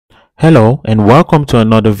Hello and welcome to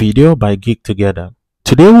another video by Geek Together.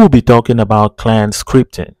 Today we'll be talking about client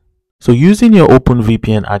scripting. So using your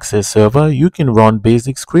OpenVPN access server, you can run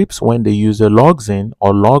basic scripts when the user logs in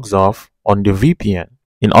or logs off on the VPN.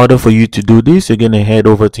 In order for you to do this, you're going to head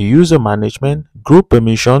over to user management, group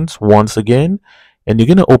permissions once again, and you're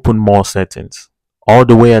going to open more settings. All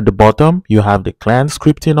the way at the bottom, you have the client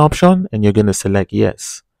scripting option and you're going to select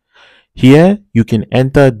yes. Here, you can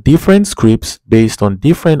enter different scripts based on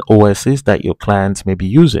different OSs that your clients may be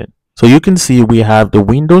using. So you can see we have the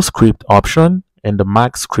Windows script option and the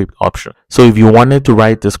Mac script option. So if you wanted to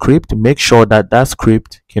write the script, make sure that that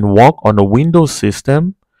script can work on a Windows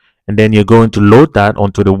system, and then you're going to load that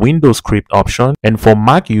onto the Windows script option. And for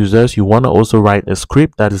Mac users, you want to also write a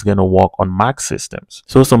script that is going to work on Mac systems.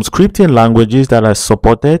 So some scripting languages that are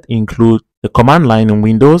supported include the command line in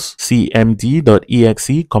Windows,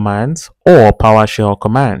 cmd.exe commands, or PowerShell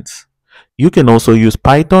commands. You can also use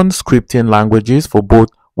Python scripting languages for both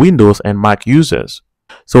Windows and Mac users.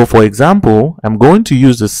 So for example, I'm going to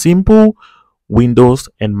use a simple Windows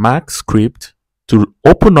and Mac script to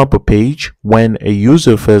open up a page when a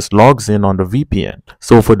user first logs in on the VPN.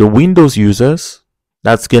 So for the Windows users,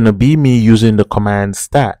 that's going to be me using the command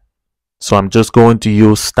stat. So I'm just going to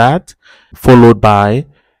use stat followed by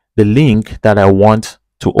the link that I want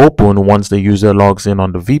to open once the user logs in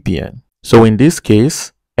on the VPN. So in this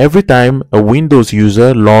case, every time a Windows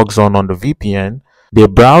user logs on the VPN, their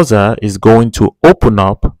browser is going to open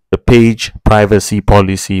up the page privacy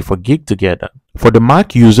policy for Geek Together. For the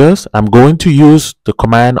Mac users, I'm going to use the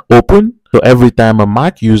command open. So every time a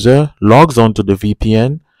Mac user logs onto the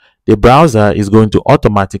VPN, the browser is going to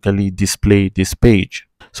automatically display this page.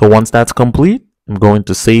 So once that's complete, I'm going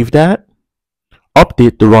to save that,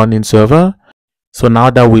 update the running server. So now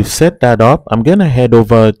that we've set that up, I'm going to head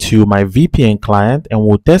over to my VPN client and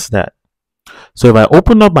we'll test that. So if I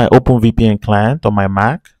open up my OpenVPN client on my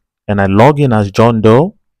Mac and I log in as John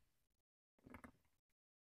Doe,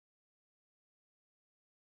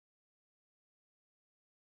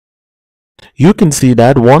 you can see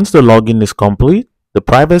that once the login is complete, the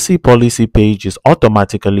privacy policy page is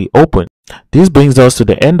automatically open. This brings us to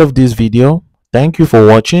the end of this video. Thank you for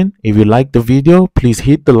watching. If you liked the video, please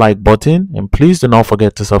hit the like button and please do not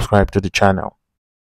forget to subscribe to the channel.